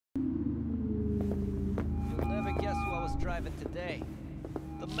was driving today?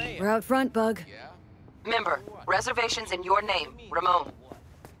 The mayor. We're out front, Bug. Member, reservations in your name, Ramon.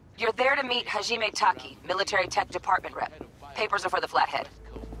 You're there to meet Hajime Taki, military tech department rep. Papers are for the Flathead.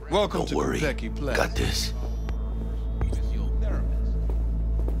 Welcome to Kentucky Plaza. Got this.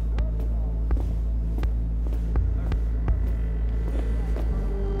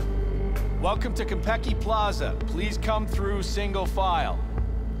 Welcome to Kentucky Plaza. Please come through single file.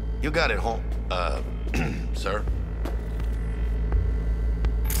 You got it, home. Sir?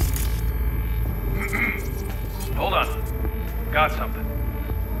 Hold on. Got something.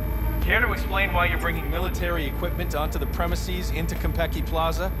 Care to explain why you're bringing military equipment onto the premises into Kentucky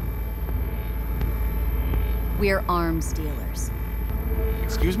Plaza? We're arms dealers.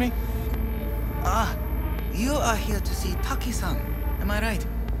 Excuse me? Ah, you are here to see Taki-san. Am I right?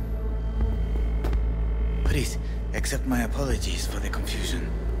 Please, accept my apologies for the confusion.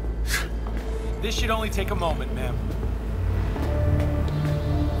 This should only take a moment, ma'am.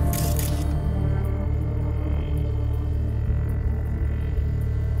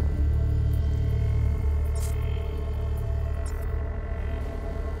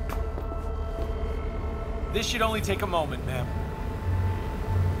 This should only take a moment, ma'am.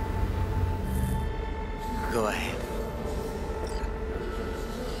 Go ahead.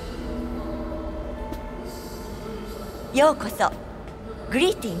 Yokoso.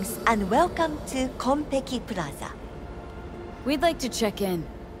 Greetings and welcome to Konpeki Plaza. We'd like to check in.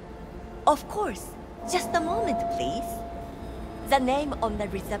 Of course. Just a moment, please. The name on the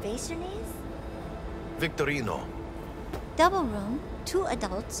reservation is? Victorino. Double room, 2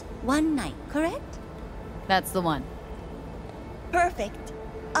 adults, 1 night, correct? That's the one. Perfect.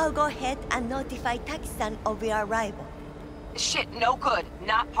 I'll go ahead and notify Taki-san of your arrival. Shit, no good.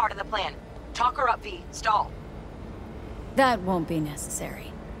 Not part of the plan. Talk her up, V. Stall. That won't be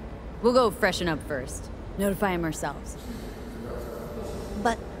necessary. We'll go freshen up first. Notify him ourselves.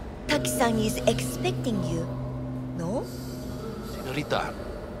 But Taki-san is expecting you, no? Senorita,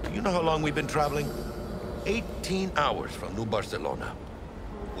 do you know how long we've been traveling? 18 hours from New Barcelona.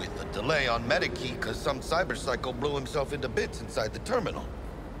 With a delay on Medikey because some cyberpsycho blew himself into bits inside the terminal.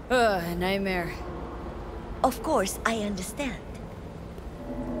 Ugh, nightmare. Of course, I understand.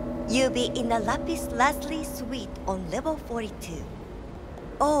 You'll be in the Lapis Lazuli suite on level 42.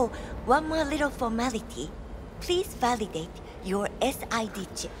 Oh, one more little formality. Please validate your SID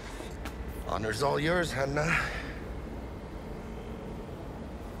chip. Honor's all yours, Hannah.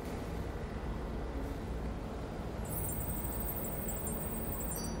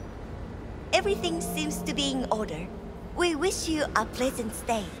 Everything seems to be in order. We wish you a pleasant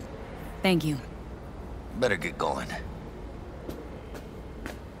stay. Thank you. Better get going.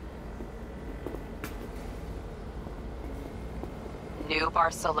 New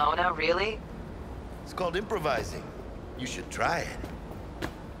Barcelona, really? It's called improvising. You should try it.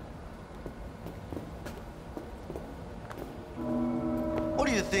 What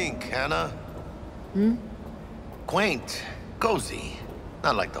do you think, Hannah? Hmm? Quaint, cozy.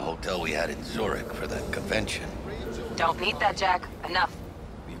 Not like the hotel we had in Zurich for that convention. Don't need that, Jack. Enough.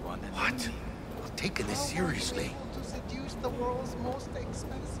 What? I'm taking this seriously. To seduce the world's most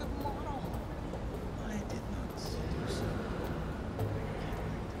expensive model. I did not seduce her.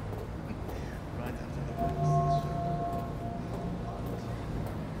 Right after the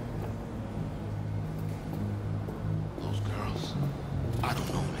Those girls. I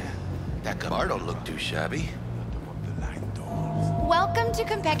don't know, man. That bar don't look too shabby. Welcome to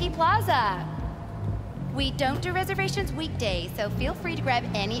Konpeki Plaza. We don't do reservations weekdays, so feel free to grab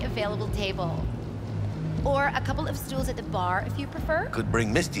any available table. Or a couple of stools at the bar if you prefer. Could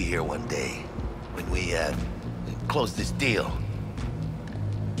bring Misty here one day when we, close this deal.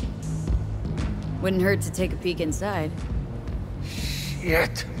 Wouldn't hurt to take a peek inside.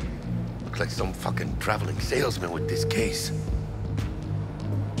 Shit. Looks like some fucking traveling salesman with this case.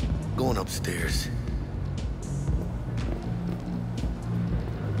 Going upstairs.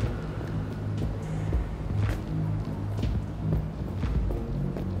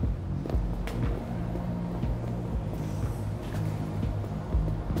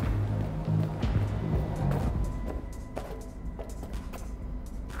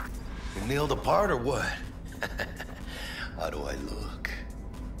 Nailed apart or what? How do I look?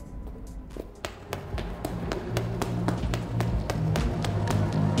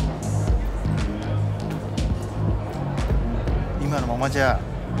今のままじゃ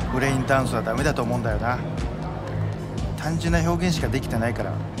ブレインダンスはダメだと思うんだよな。単純な表現しかできてないか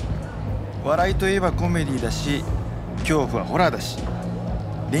ら。笑いといえばコメディだし、恐怖はホラーだし、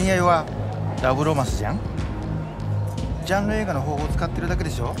恋愛はラブロマンスじゃん。ジャンル映画の方法を使ってるだけで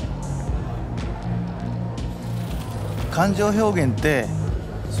しょ。感情表現って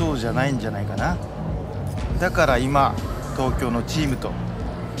そうじゃないんじゃないかな。だから今東京のチームと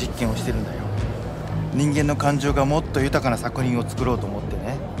実験をしてるんだよ。人間の感情がもっと豊かな作品を作ろうと思って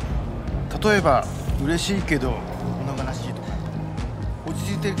ね。例えば嬉しいけど物悲しいとか、落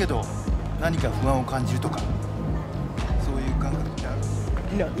ち着いてるけど何か不安を感じるとか、そういう感覚ってある。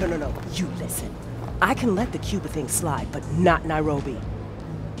 No. You listen. I can let the Cuba thing slide, but not Nairobi.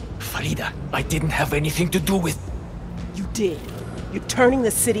 Farida, I didn't have anything to do with... You did. You're turning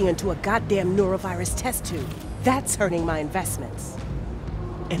the city into a goddamn neurovirus test tube. That's hurting my investments.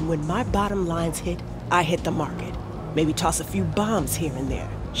 And when my bottom lines hit, I hit the market. Maybe toss a few bombs here and there.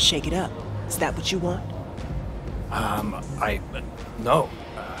 Shake it up. Is that what you want? No.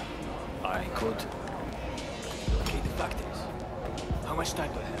 I could... Okay, the fact is, how much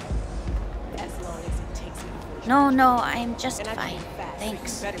time do I have? As long as it takes me before you... No, I'm just And I can fine. be fast.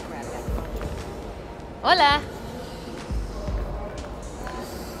 Thanks. You better grab that phone. Hola.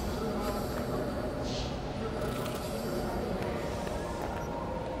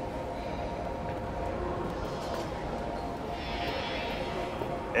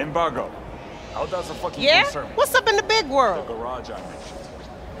 Embargo. How does a fucking Yeah? concern me? What's up in the big The world? garage I mentioned.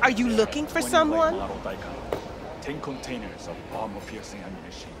 Are you looking for 20 someone? late model Daikon. 10 containers of armor-piercing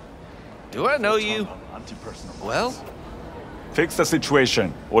ammunition. Do I know you? Anti-personal Well? bombs. Fix the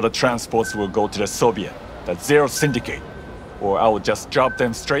situation, or the transports will go to the Soviet, the Zero Syndicate, or I will just drop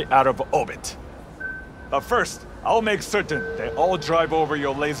them straight out of orbit. But first, I'll make certain they all drive over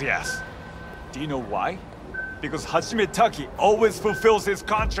your lazy ass. Do you know why? Because Hajime Taki always fulfills his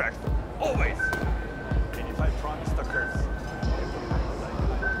contract. Always! And if I promise the curse...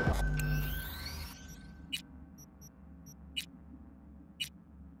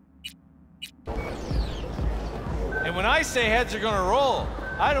 And when I say heads are gonna roll,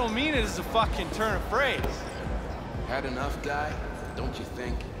 I don't mean it as a fucking turn of phrase. Had enough, guy? Don't you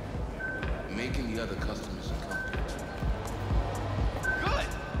think? Making the other customers uncomfortable. Good!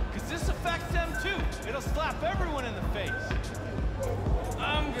 Because this affects them too. It'll slap everyone in the face.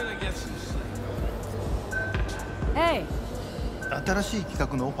 I'm gonna get some sleep. Hey, 新しい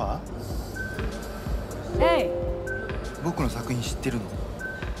企画のオファ hey. ー？僕の作品知ってるの？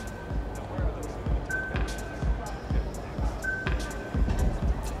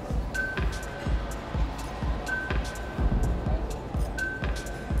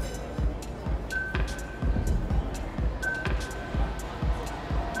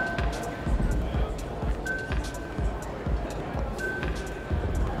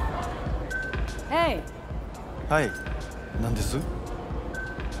 Hey, はい、何です？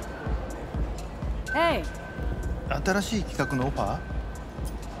 hey. 新しい企画のオファー？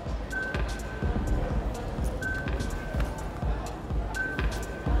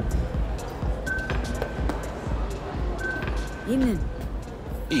 Evening.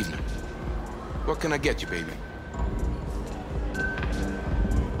 Evening. What can I get you, baby?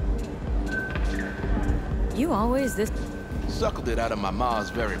 You always this... Suckled it out of my ma's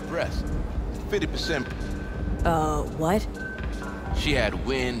very breast. 50%. What? She had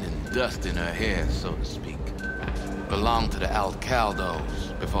wind and dust in her hair, so to speak. Belonged to the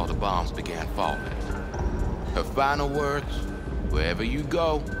Alcaldos before the bombs began falling. Her final words, wherever you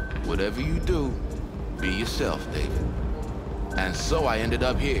go, whatever you do, be yourself, David. And so I ended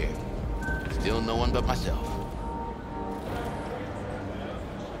up here. Still no one but myself.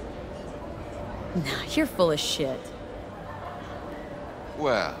 Nah, you're full of shit.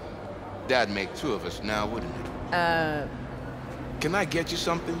 Well, that'd make two of us now, wouldn't it? Can I get you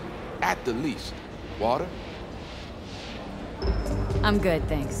something? At the least. Water? I'm good,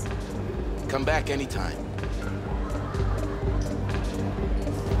 thanks. Come back anytime.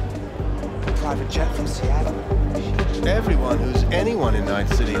 Private jet from Seattle. Everyone who's anyone in Night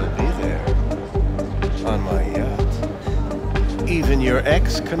City will be there. On my yacht. Even your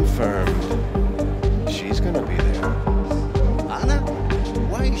ex confirmed. She's gonna be there. Anna?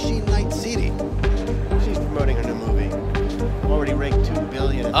 Why is she in Night City? She's promoting her new movie. Already raked $2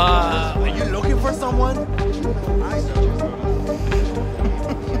 billion. Are you looking for someone?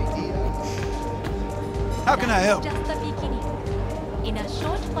 How can I help? Just the beginning. In a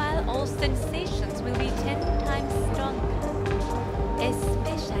short while, all sensations will be 10 times stronger.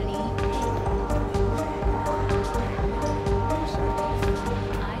 Especially pain.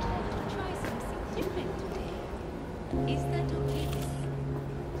 I'd like to try something different today. Is that okay with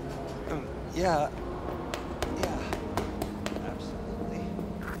you? Yeah. Absolutely.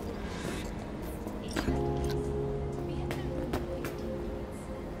 We have the room in 15 minutes.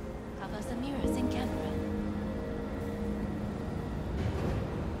 Cover the mirrors and camera.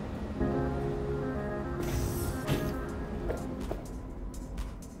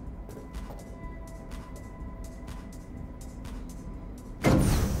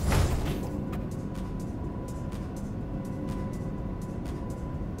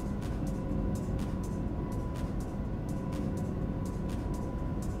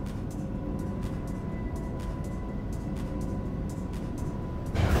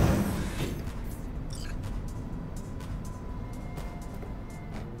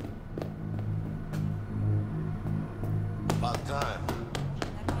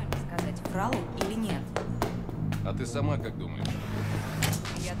 жалу или нет. А ты сама как думаешь?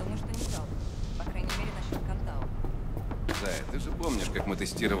 Я думаю, что не жалу. По крайней мере, насчет Кантау. Зая, ты же помнишь, как мы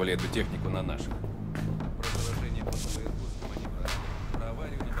тестировали эту технику на наших? Про заражение после Иркутском они брали. Про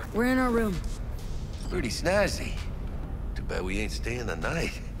аварию на... We're in our room. Pretty snazzy. Too bad we ain't staying the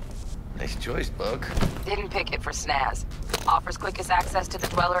night. Nice choice, Bug. Didn't pick it for snaz. Offers quickest access to the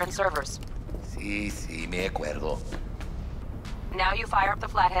Dweller and servers. Sí, me acuerdo. Now you fire up the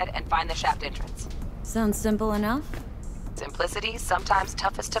flathead and find the shaft entrance. Sounds simple enough. Simplicity, sometimes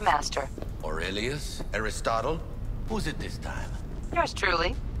toughest to master. Aurelius? Aristotle? Who's it this time? Yours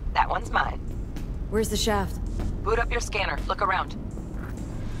truly. That one's mine. Where's the shaft? Boot up your scanner. Look around.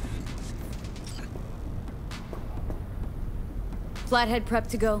 Flathead prepped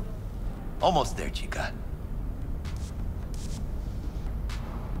to go. Almost there, chica.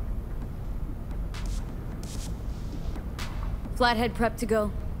 Flathead prepped to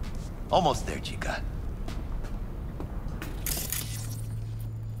go. Almost there, chica.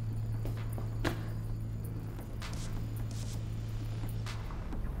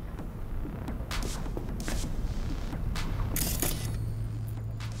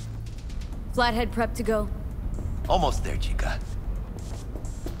 Flathead prepped to go. Almost there, chica.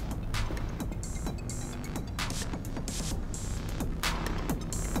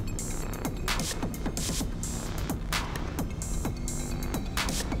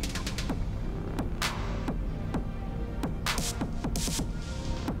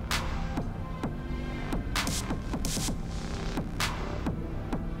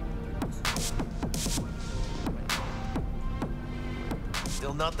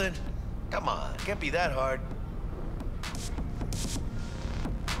 Still nothing? Come on, can't be that hard.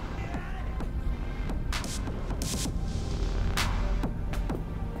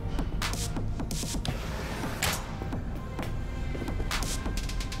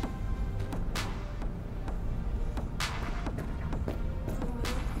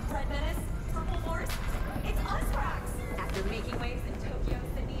 Red Menace, Purple Horse, it's us, Rax! After making waves in Tokyo,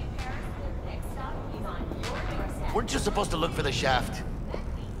 Sydney, and Paris, the next stop is on your doorstep. Weren't you supposed to look for the shaft?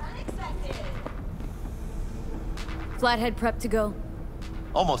 Unexpected. Flathead prepped to go.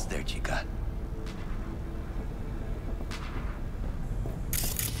 Almost there, chica.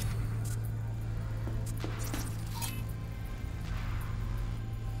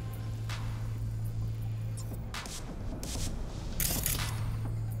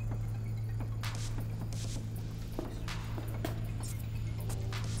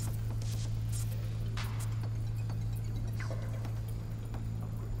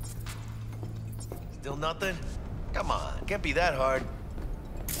 Still nothing? Come on, can't be that hard.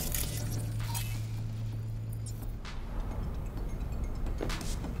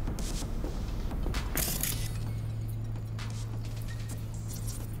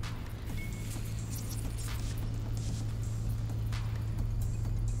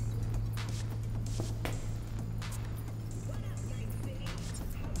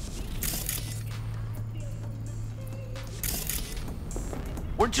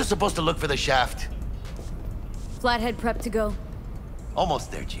 Weren't you supposed to look for the shaft? Flathead prepped to go.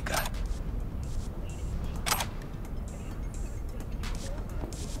 Almost there, chica.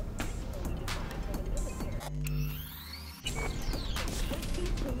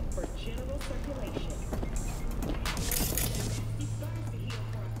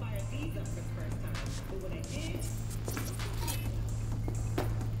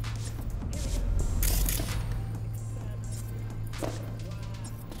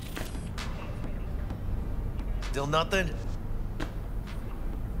 Still nothing?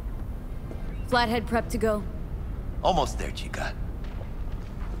 Flathead prepped to go. Almost there, chica.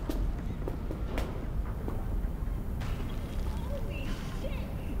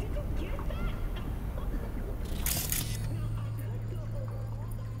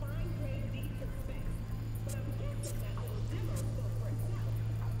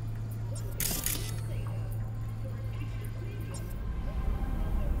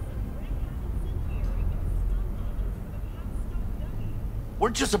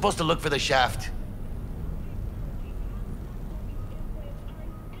 Weren't you supposed to look for the shaft?